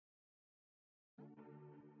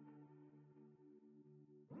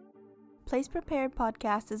Place Prepared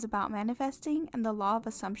podcast is about manifesting and the law of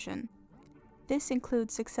assumption. This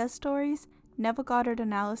includes success stories, Neville Goddard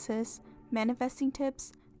analysis, manifesting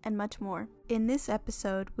tips, and much more. In this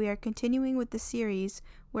episode, we are continuing with the series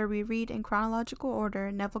where we read in chronological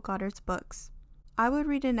order Neville Goddard's books. I will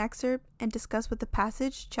read an excerpt and discuss what the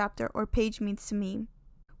passage, chapter, or page means to me.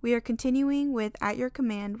 We are continuing with At Your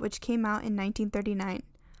Command, which came out in 1939.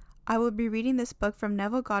 I will be reading this book from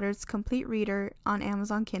Neville Goddard's Complete Reader on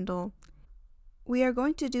Amazon Kindle. We are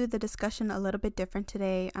going to do the discussion a little bit different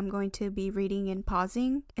today. I'm going to be reading and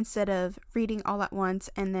pausing instead of reading all at once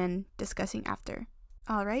and then discussing after.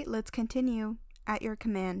 Alright, let's continue. At Your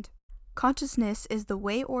Command. Consciousness is the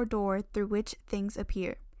way or door through which things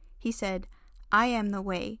appear. He said, I am the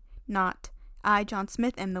way, not I, John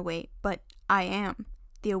Smith, am the way, but I am.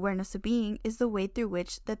 The awareness of being is the way through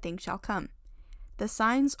which the thing shall come. The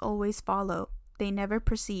signs always follow. They never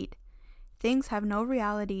precede. Things have no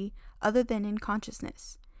reality other than in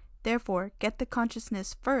consciousness. Therefore, get the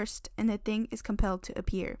consciousness first and the thing is compelled to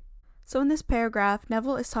appear. So in this paragraph,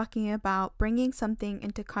 Neville is talking about bringing something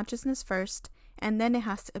into consciousness first and then it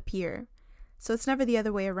has to appear. So it's never the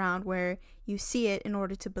other way around where you see it in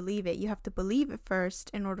order to believe it. You have to believe it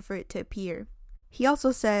first in order for it to appear. He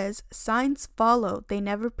also says, signs follow, they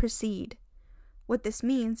never precede. What this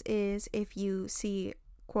means is if you see,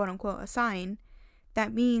 quote unquote, a sign,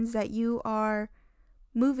 that means that you are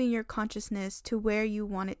moving your consciousness to where you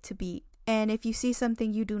want it to be. And if you see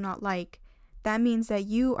something you do not like, that means that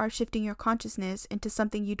you are shifting your consciousness into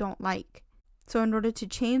something you don't like. So in order to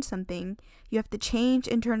change something, you have to change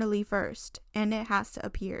internally first, and it has to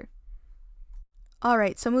appear.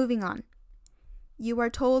 Alright, so moving on. You are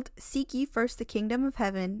told, seek ye first the kingdom of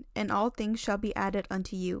heaven, and all things shall be added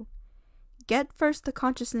unto you. Get first the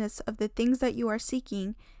consciousness of the things that you are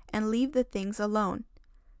seeking, and leave the things alone.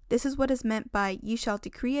 This is what is meant by, ye shall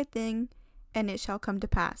decree a thing, and it shall come to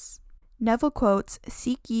pass. Neville quotes,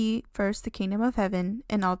 seek ye first the kingdom of heaven,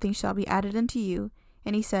 and all things shall be added unto you,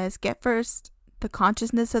 and he says, get first the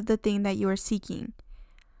consciousness of the thing that you are seeking.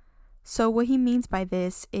 So what he means by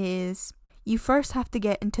this is, you first have to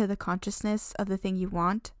get into the consciousness of the thing you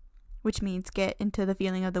want, which means get into the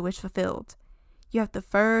feeling of the wish fulfilled. You have to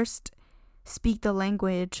first speak the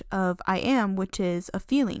language of I am, which is a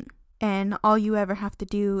feeling. And all you ever have to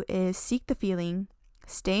do is seek the feeling,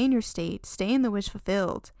 stay in your state, stay in the wish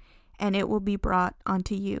fulfilled, and it will be brought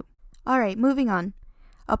onto you. Alright, moving on.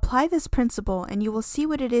 Apply this principle and you will see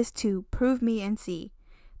what it is to prove me and see.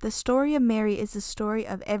 The story of Mary is the story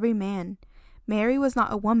of every man. Mary was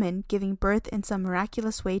not a woman giving birth in some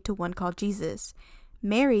miraculous way to one called Jesus.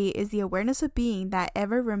 Mary is the awareness of being that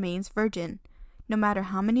ever remains virgin, no matter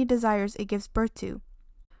how many desires it gives birth to.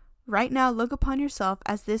 Right now, look upon yourself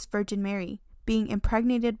as this Virgin Mary, being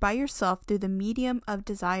impregnated by yourself through the medium of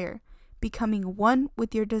desire, becoming one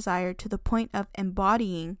with your desire to the point of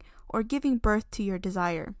embodying or giving birth to your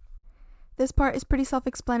desire. This part is pretty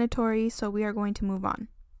self-explanatory, so we are going to move on.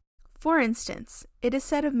 For instance, it is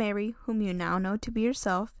said of Mary, whom you now know to be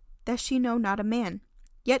yourself, that she know not a man,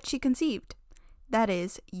 yet she conceived. That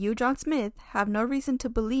is, you, John Smith, have no reason to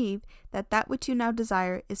believe that that which you now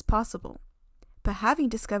desire is possible. But having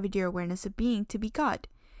discovered your awareness of being to be God,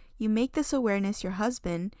 you make this awareness your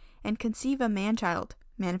husband and conceive a man-child,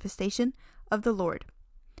 manifestation of the Lord.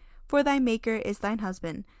 For thy Maker is thine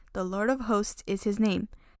husband, the Lord of hosts is his name.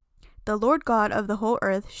 The Lord God of the whole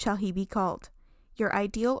earth shall he be called. Your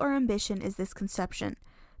ideal or ambition is this conception.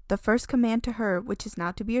 The first command to her, which is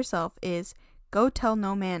now to be yourself, is, go tell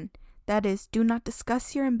no man. That is, do not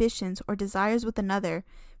discuss your ambitions or desires with another,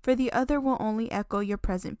 for the other will only echo your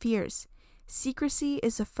present fears. Secrecy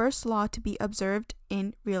is the first law to be observed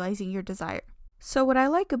in realizing your desire. So what I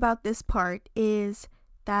like about this part is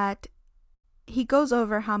that he goes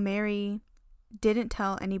over how Mary didn't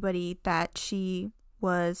tell anybody that she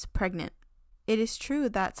was pregnant. It is true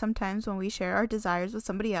that sometimes when we share our desires with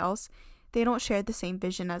somebody else, they don't share the same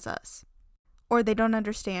vision as us, or they don't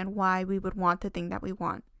understand why we would want the thing that we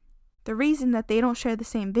want. The reason that they don't share the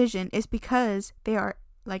same vision is because they are,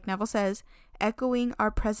 like Neville says, echoing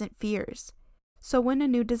our present fears. So when a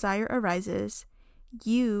new desire arises,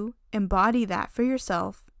 you embody that for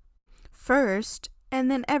yourself first, and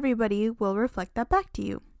then everybody will reflect that back to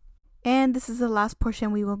you. And this is the last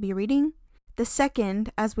portion we will be reading. The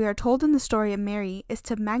second, as we are told in the story of Mary, is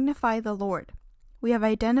to magnify the Lord. We have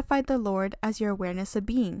identified the Lord as your awareness of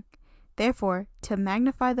being. Therefore, to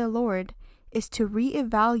magnify the Lord is to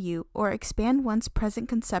re-evaluate or expand one's present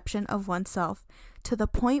conception of oneself to the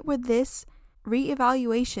point where this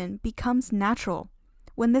re-evaluation becomes natural.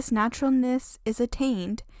 When this naturalness is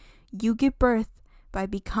attained, you give birth by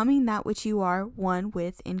becoming that which you are one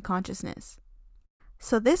with in consciousness.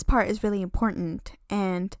 So this part is really important,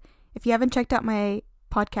 and if you haven't checked out my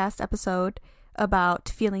podcast episode about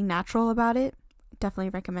feeling natural about it, definitely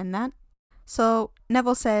recommend that. So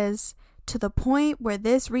Neville says, to the point where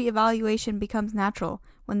this reevaluation becomes natural,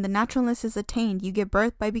 when the naturalness is attained, you give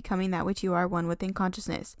birth by becoming that which you are one within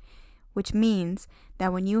consciousness, which means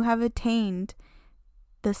that when you have attained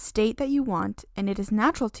the state that you want and it is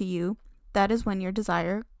natural to you, that is when your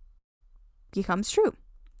desire becomes true.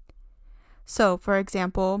 So, for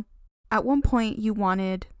example, at one point you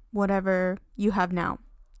wanted whatever you have now.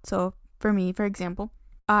 So, for me, for example,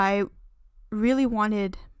 I really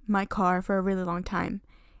wanted my car for a really long time.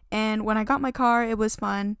 And when I got my car, it was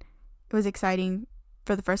fun. It was exciting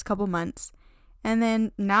for the first couple months. And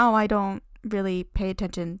then now I don't really pay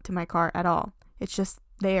attention to my car at all. It's just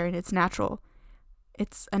there and it's natural.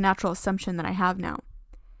 It's a natural assumption that I have now.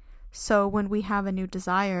 So when we have a new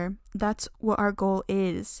desire, that's what our goal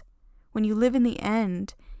is. When you live in the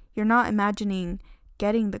end, you're not imagining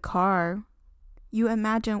getting the car. You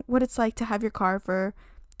imagine what it's like to have your car for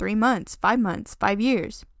 3 months, 5 months, 5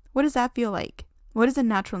 years. What does that feel like? What is the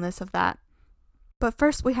naturalness of that? But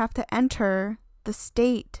first we have to enter the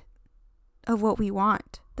state of what we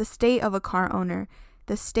want, the state of a car owner,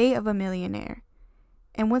 the state of a millionaire.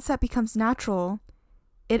 And once that becomes natural,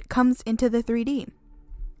 it comes into the 3D.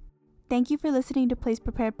 Thank you for listening to Place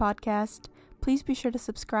Prepared Podcast. Please be sure to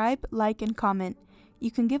subscribe, like, and comment.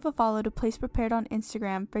 You can give a follow to Place Prepared on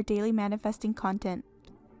Instagram for daily manifesting content.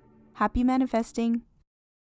 Happy manifesting!